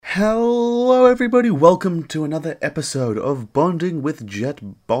Hello everybody, welcome to another episode of Bonding with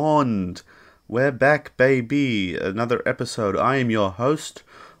Jet Bond. We're back, baby. Another episode. I am your host,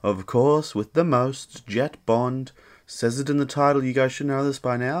 of course, with the most, Jet Bond. Says it in the title, you guys should know this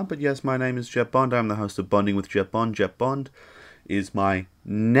by now, but yes, my name is Jet Bond. I'm the host of Bonding with Jet Bond. Jet Bond is my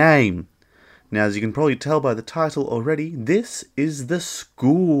name. Now, as you can probably tell by the title already, this is the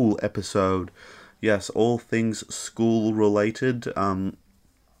school episode. Yes, all things school related.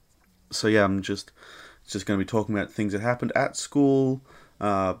 So yeah, I'm just going to be talking about things that happened at school,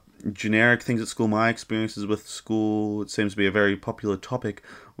 generic things at school, my experiences with school. It seems to be a very popular topic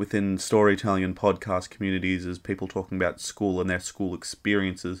within storytelling and podcast communities, is people talking about school and their school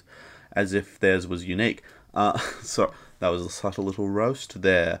experiences as if theirs was unique. So that was a subtle little roast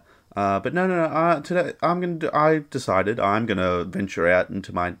there. But no. Today I decided I'm gonna venture out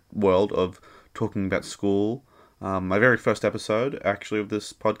into my world of talking about school. My very first episode, actually, of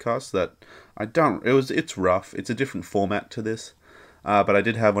this podcast that it's rough. It's a different format to this. But I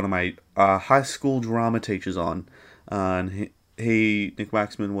did have one of my high school drama teachers on, and Nick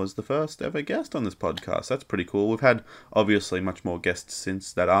Waxman, was the first ever guest on this podcast. That's pretty cool. We've had, obviously, much more guests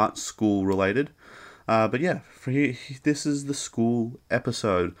since that aren't school related. But yeah, this is the school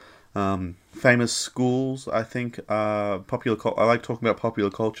episode. Famous schools, I think. I like talking about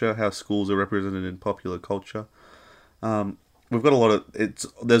popular culture, how schools are represented in popular culture. We've got a lot of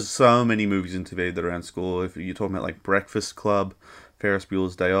there's so many movies in TV that are around school. If you're talking about like Breakfast Club, Ferris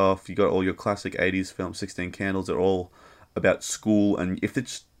Bueller's Day Off, you got all your classic 80s films, 16 Candles, they're all about school. And if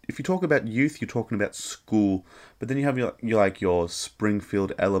you talk about youth, you're talking about school. But then you have your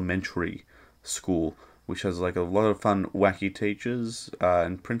Springfield Elementary School, which has like a lot of fun wacky teachers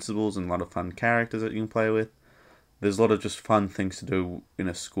and principals and a lot of fun characters that you can play with. There's a lot of just fun things to do in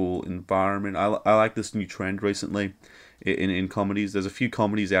a school environment. I like this new trend recently in comedies. There's a few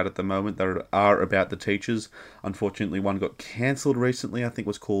comedies out at the moment that are about the teachers. Unfortunately, one got cancelled recently. I think it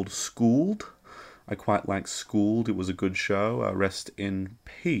was called Schooled. I quite like Schooled. It was a good show. Rest in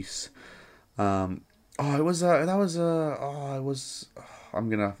peace. I'm gonna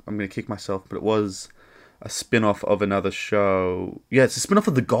kick myself, but it was a spin-off of another show. Yeah, it's a spin-off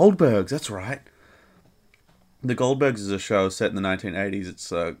of The Goldbergs. That's right. The Goldbergs is a show set in the 1980s.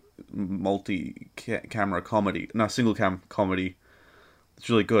 It's a multi-camera comedy. No, single-cam comedy. It's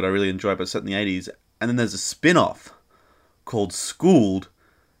really good. I really enjoy it, but it's set in the 80s. And then there's a spin-off called Schooled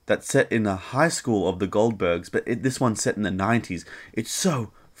that's set in a high school of the Goldbergs, but this one's set in the 90s. It's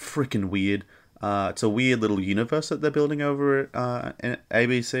so freaking weird. It's a weird little universe that they're building over at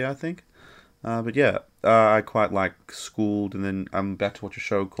ABC, I think. But yeah, I quite like Schooled, and then I'm about to watch a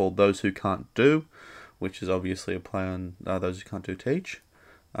show called Those Who Can't Do, which is obviously a play on Those Who Can't Do Teach.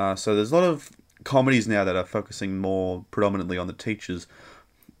 So there's a lot of comedies now that are focusing more predominantly on the teachers.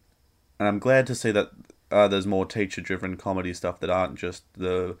 And I'm glad to see that there's more teacher-driven comedy stuff that aren't just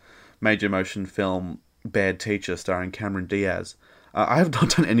the major motion film Bad Teacher starring Cameron Diaz. I have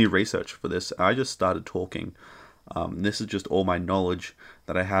not done any research for this. I just started talking. This is just all my knowledge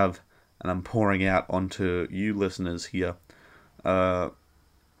that I have, and I'm pouring out onto you listeners here.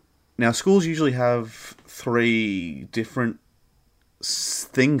 Now, schools usually have three different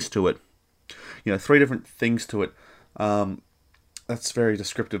things to it. Three different things to it. That's very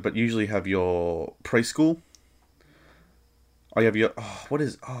descriptive, but usually have your preschool. Oh, you have your...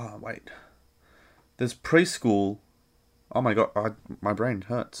 wait. There's preschool. Oh my god, my brain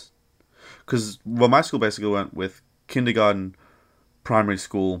hurts. Because, my school basically went with kindergarten, primary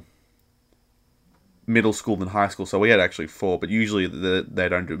school, middle school, then high school. So we had actually four, but usually they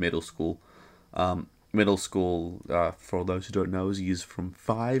don't do middle school. Middle school, for those who don't know, is years from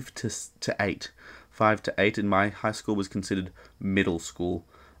 5 to 8. 5 to 8 in my high school was considered middle school.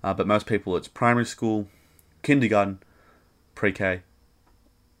 But most people, it's primary school, kindergarten, pre-K,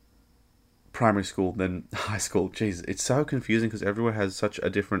 primary school, then high school. Jeez, it's so confusing because everywhere has such a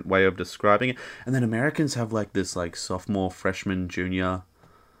different way of describing it. And then Americans have like this like sophomore, freshman, junior.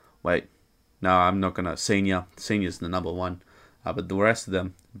 Wait. No, I'm not going to. Senior's the number one. But the rest of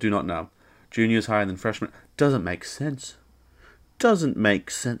them, do not know. Junior's higher than freshman. Doesn't make sense. Doesn't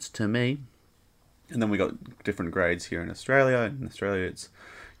make sense to me. And then we got different grades here in Australia. In Australia, it's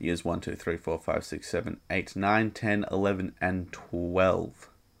years 1, 2, 3, 4, 5, 6, 7, 8, 9, 10, 11, and 12.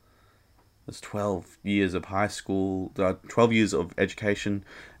 There's 12 years of high school, 12 years of education,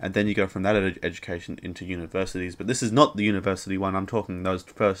 and then you go from that education into universities. But this is not the university one. I'm talking those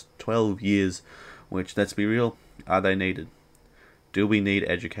first 12 years, which, let's be real, are they needed? Do we need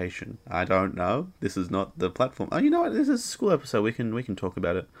education? I don't know. This is not the platform. Oh, you know what? This is a school episode. We can talk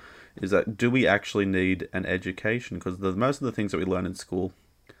about it. Is that, do we actually need an education? Because most of the things that we learn in school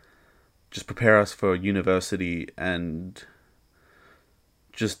just prepare us for university and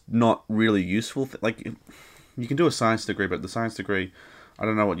just not really useful. Like, you can do a science degree, but the science degree, I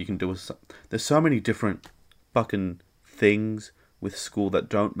don't know what you can do with. There's so many different fucking things with school that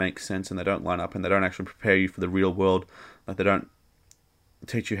don't make sense and they don't line up and they don't actually prepare you for the real world. Like, they don't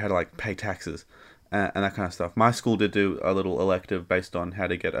teach you how to like pay taxes and that kind of stuff. My school did do a little elective based on how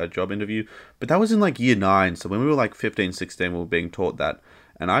to get a job interview, but that was in like year 9. So when we were like 15, 16, we were being taught that.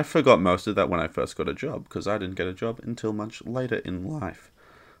 And I forgot most of that when I first got a job, because I didn't get a job until much later in life.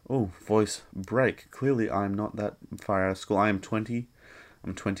 Oh, voice break. Clearly I'm not that far out of school. I am 20.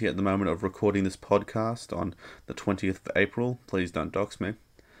 I'm 20 at the moment of recording this podcast on the 20th of April. Please don't dox me.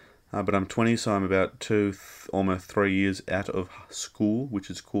 But I'm 20, so I'm about almost 3 years out of school, which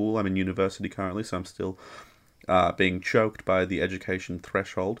is cool. I'm in university currently, so I'm still being choked by the education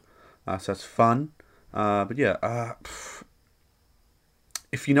threshold. So that's fun. But yeah,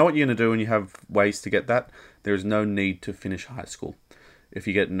 if you know what you're going to do and you have ways to get that, there is no need to finish high school. If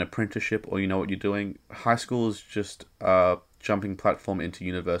you get an apprenticeship or you know what you're doing, high school is just a jumping platform into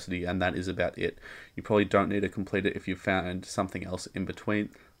university, and that is about it. You probably don't need to complete it if you found something else in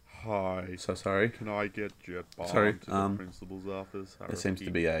between. Hi. So sorry. Can I get Jet Bond Sorry, to the principal's office? There seems to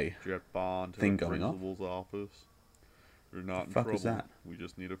be a Jet Bond to thing the going on. principal's office. You're not in fuck trouble. is that? We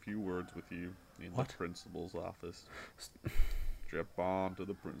just need a few words with you in What? the principal's office. Jet Bond to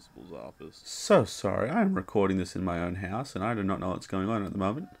the principal's office. So sorry, I'm recording this in my own house and I do not know what's going on at the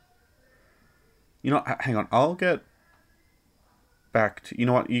moment. You know, hang on, I'll get back to... You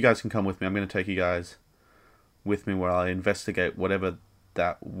know what, you guys can come with me. I'm going to take you guys with me while I investigate whatever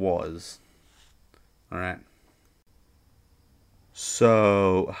that was. Alright.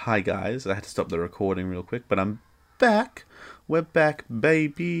 So, hi guys. I had to stop the recording real quick, but I'm back. We're back,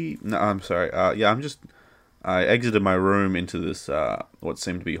 baby. No, I'm sorry. Yeah, I exited my room into this, what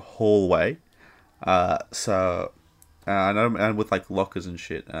seemed to be hallway. And with like lockers and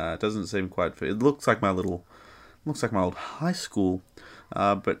shit. It doesn't seem quite fit. It looks like my old high school.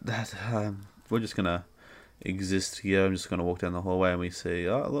 But that, we're just gonna exist here. I'm just gonna walk down the hallway and we see,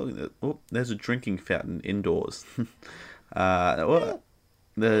 oh look, there's a drinking fountain indoors.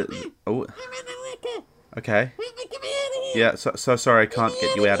 Okay. Yeah, so sorry I can't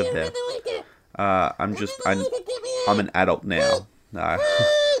get you out of there. I'm an adult now.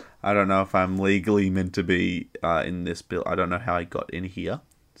 I don't know if I'm legally meant to be in this bill. I don't know how I got in here,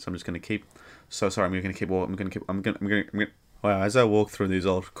 so I'm just gonna keep. So sorry, I'm gonna keep walking. I'm gonna. Wow, as I walk through these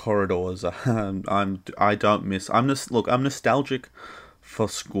old corridors, I'm nostalgic for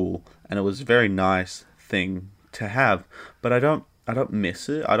school, and it was a very nice thing to have. But I don't miss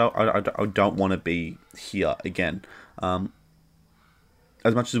it. I don't want to be here again.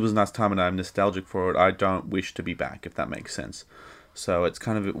 As much as it was a nice time and I'm nostalgic for it, I don't wish to be back, if that makes sense. So it's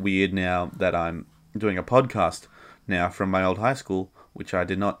kind of weird now that I'm doing a podcast now from my old high school, which I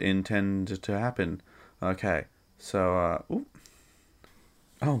did not intend to happen. Okay, so,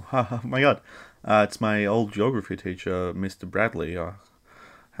 oh my god, it's my old geography teacher, Mr. Bradley.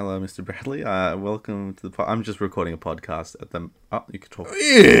 Hello, Mr. Bradley. Welcome to the I'm just recording a podcast at the... Oh, you can talk.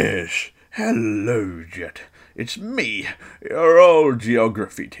 Yes! Hello, Jet. It's me, your old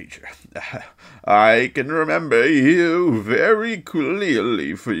geography teacher. I can remember you very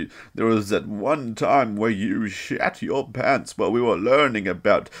clearly, for there was that one time where you shat your pants while we were learning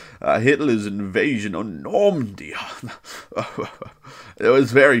about Hitler's invasion on Normandy. It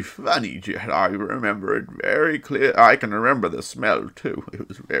was very funny, Jet. I remember it very clear. I can remember the smell, too. It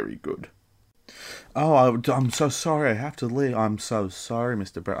was very good. Oh, I'm so sorry. I have to leave. I'm so sorry,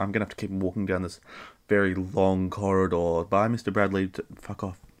 Mr. Bradley. I'm going to have to keep walking down this very long corridor. Bye, Mr. Bradley. Fuck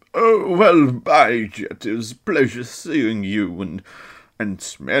off. Oh, well, bye, Jet. It was a pleasure seeing you and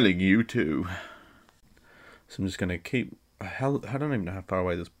smelling you, too. So I'm just going to keep... I don't even know how far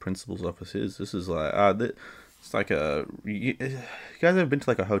away this principal's office is. This is like... it's like a... You guys ever been to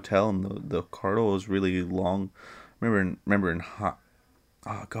like a hotel and the corridor is really long? Remember in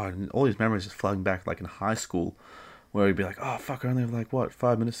oh god, all these memories just flooding back like in high school, where we'd be like, oh fuck, I only have like, what,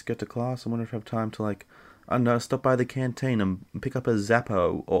 5 minutes to get to class? I wonder if I have time to like, I don't know, stop by the canteen and pick up a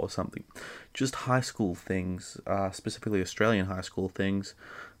Zappo or something. Just high school things, specifically Australian high school things.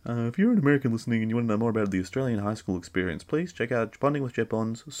 If you're an American listening and you want to know more about the Australian high school experience, please check out Bonding with Jet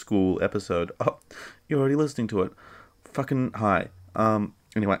Bond's school episode. Oh, you're already listening to it. Fucking hi.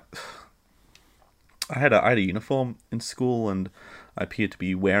 Anyway, I had a uniform in school and I appear to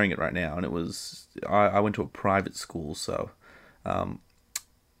be wearing it right now, and it was... I went to a private school, so...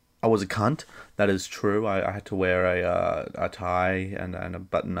 I was a cunt, that is true. I had to wear a tie and a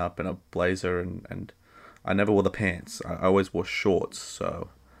button-up and a blazer, and I never wore the pants. I always wore shorts, so...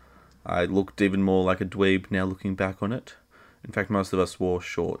 I looked even more like a dweeb now looking back on it. In fact, most of us wore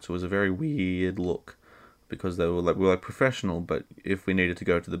shorts. It was a very weird look because we were like professional, but if we needed to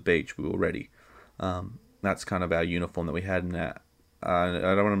go to the beach, we were ready. That's kind of our uniform that we had in that. I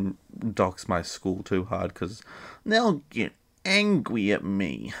don't want to dox my school too hard because they'll get angry at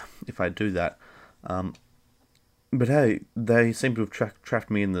me if I do that. But hey, they seem to have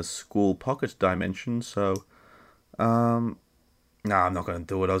trapped me in the school pocket dimension, so no, I'm not going to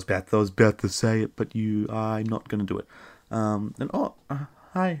do it. I was about to say it, but I'm not going to do it.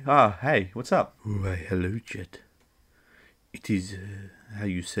 Hi, hey, what's up? Why, hello, Jet. It is, how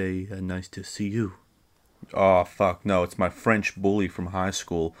you say, nice to see you. Oh, fuck, no, it's my French bully from high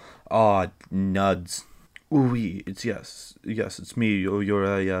school. Oh, nuds. Oui, yes, it's me, you're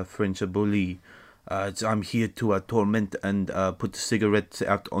a French bully. I'm here to torment and put cigarettes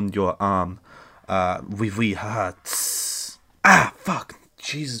out on your arm. Oui, haha. Ah, fuck.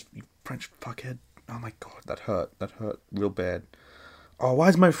 Jesus, you French fuckhead. Oh my god, that hurt real bad. Oh, why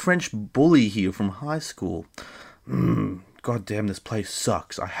is my French bully here from high school? God damn, this place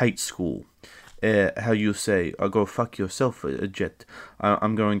sucks. I hate school. How you say, go fuck yourself, Jet.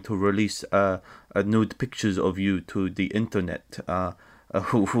 I'm going to release nude pictures of you to the internet.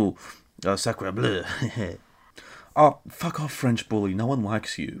 Sacre bleu. Oh, fuck off, French bully. No one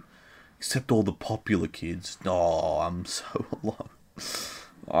likes you. Except all the popular kids. Oh, I'm so alone.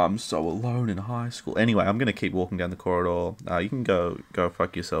 I'm so alone in high school. Anyway, I'm going to keep walking down the corridor. You can go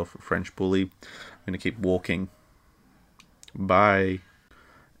fuck yourself, French bully. I'm going to keep walking. Bye.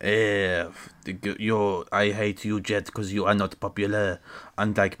 I hate you, Jet, because you are not popular.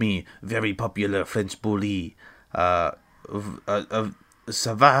 Unlike me, very popular French bully. Ça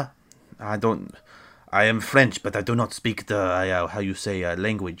va? I am French, but I do not speak the, how you say,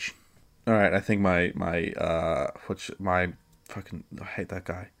 language. Alright, I think my fucking, I hate that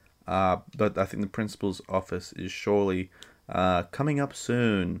guy. But I think the principal's office is surely, coming up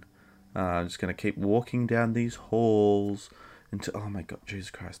soon. I'm just gonna keep walking down these halls until, oh my god, Jesus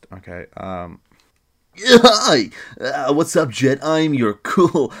Christ. Okay, Hi! What's up, Jet? I'm your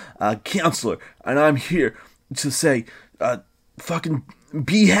cool, counselor, and I'm here to say, fucking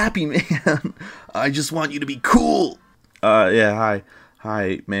be happy, man. I just want you to be cool. Yeah,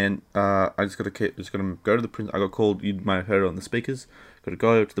 hi, man. I just gotta go to the I got called. You might have heard it on the speakers. Gotta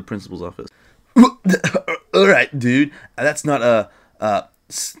go to the principal's office. All right, dude. That's not a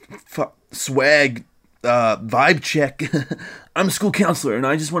swag vibe check. I'm a school counselor, and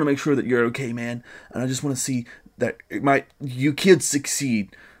I just want to make sure that you're okay, man. And I just want to see that you kids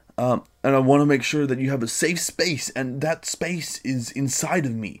succeed. And I want to make sure that you have a safe space, and that space is inside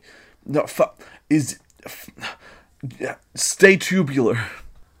of me. No, stay tubular.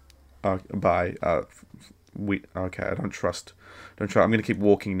 Bye. Okay. I don't trust. I'm gonna keep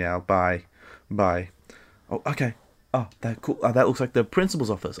walking now. Bye. Oh, okay. Oh, that cool. That looks like the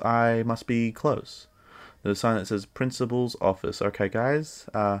principal's office. I must be close. There's a sign that says principal's office. Okay, guys.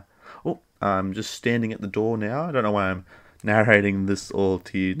 I'm just standing at the door now. I don't know why I'm narrating this all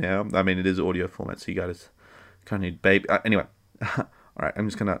to you now. I mean, it is audio format, so you guys kind of need baby. Anyway, all right. I'm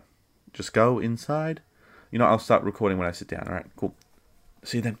just gonna go inside. You know, I'll start recording when I sit down. All right, cool.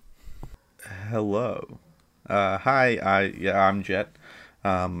 See you then. Hello. Hi. I'm Jet.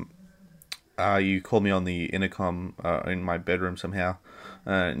 You called me on the intercom in my bedroom somehow,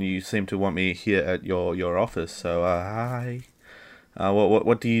 and you seem to want me here at your office. So, hi.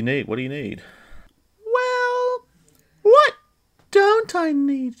 What do you need? What do you need? Well, what don't I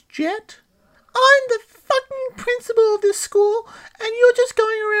need, Jet? I'm the fucking principal of this school, and you're just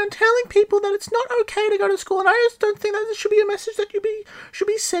going around telling people that it's not okay to go to school, and I just don't think that this should be a message that you should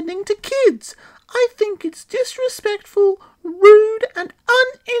be sending to kids. I think it's disrespectful, rude, and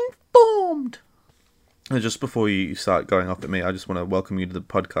uninformed. Just before you start going off at me, I just want to welcome you to the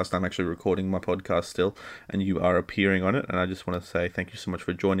podcast. I'm actually recording my podcast still, and you are appearing on it, and I just want to say thank you so much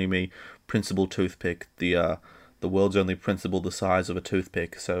for joining me, Principal Toothpick, the world's only principal the size of a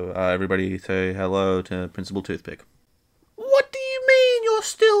toothpick. So everybody say hello to Principal Toothpick. What do you mean you're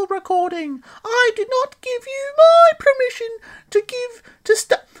still recording? I did not give you my permission to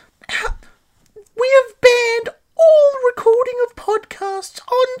stop. We have banned all recording of podcasts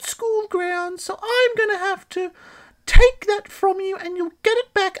on school grounds, so I'm going to have to take that from you, and you'll get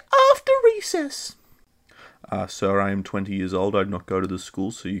it back after recess. Sir, I am 20 years old. I do not go to the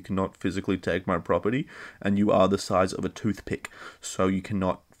school, so you cannot physically take my property, and you are the size of a toothpick, so you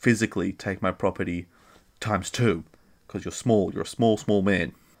cannot physically take my property times 2, because you're small. You're a small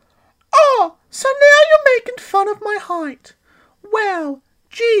man. Oh, so now you're making fun of my height. Well,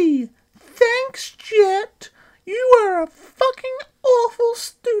 gee, thanks, Jet. You are a fucking awful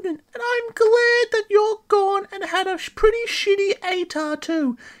student, and I'm glad that you're gone and had a pretty shitty ATAR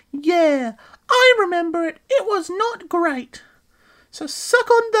too. Yeah, I remember it. It was not great. So suck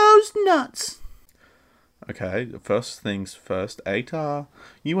on those nuts. Okay, first things first, ATAR.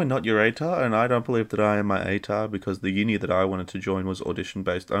 You are not your ATAR, and I don't believe that I am my ATAR, because the uni that I wanted to join was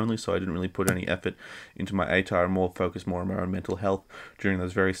audition-based only, so I didn't really put any effort into my ATAR and more focus more on my own mental health during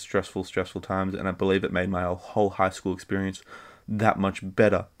those very stressful times, and I believe it made my whole high school experience that much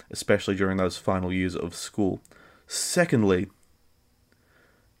better, especially during those final years of school. Secondly,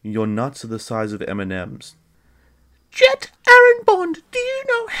 your nuts are the size of M&Ms. Jet Aaron Bond, do you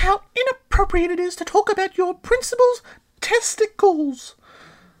know how inappropriate it is to talk about your principal's testicles?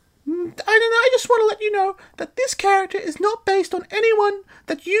 I just want to let you know that this character is not based on anyone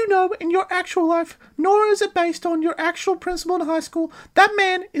that you know in your actual life, nor is it based on your actual principal in high school. That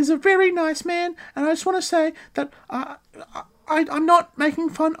man is a very nice man, and I just want to say that I'm not making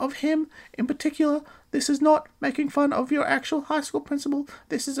fun of him in particular. This is not making fun of your actual high school principal.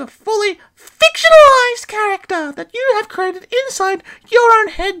 This is a fully fictionalized character that you have created inside your own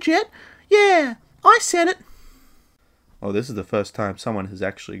head, Jet. Yeah, I said it. Oh, this is the first time someone has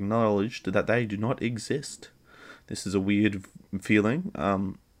actually acknowledged that they do not exist. This is a weird feeling. I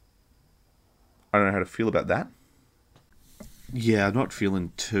don't know how to feel about that. Yeah, I'm not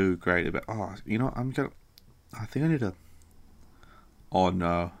feeling too great about... Oh, you know, I think I need to... Oh,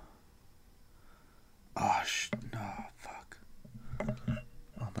 no. Oh, no, fuck.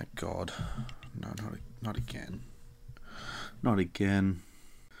 Oh, my God. No, not again. Not again.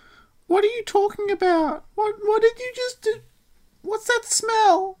 What are you talking about? What did you just do? What's that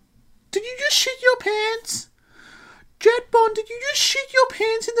smell? Did you just shit your pants? Jet Bond, did you just shit your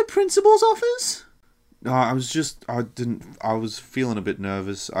pants in the principal's office? No, I was feeling a bit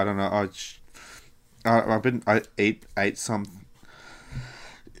nervous. I don't know. I ate some...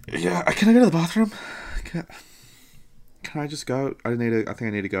 Yeah, can I go to the bathroom? Can I just go? I think I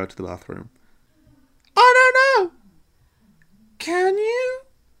need to go to the bathroom. I don't know. Can you?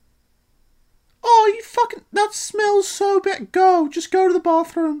 Oh, you fucking... That smells so bad. Just go to the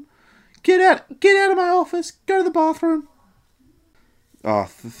bathroom. Get out of my office. Go to the bathroom. Oh,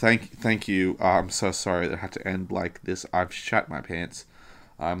 thank you. I'm so sorry that it had to end like this. I've shat my pants.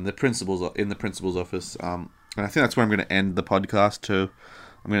 In the principal's office. And I think that's where I'm going to end the podcast too.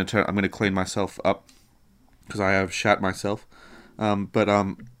 I'm going to clean myself up because I have shat myself. Oh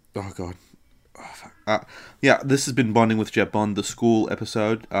God. Oh, fuck. Yeah, this has been Bonding with Jet Bond, the school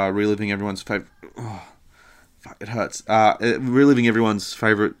episode, reliving everyone's favorite... Oh, fuck, it hurts. Reliving everyone's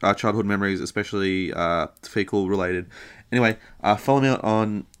favorite childhood memories, especially fecal related. Anyway, follow me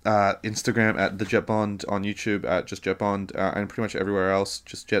on Instagram at the Jet Bond, on YouTube at just Jet Bond, and pretty much everywhere else.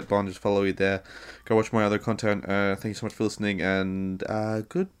 Just Jet Bond. Just follow me there. Go watch my other content. Thank you so much for listening, and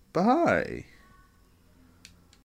goodbye.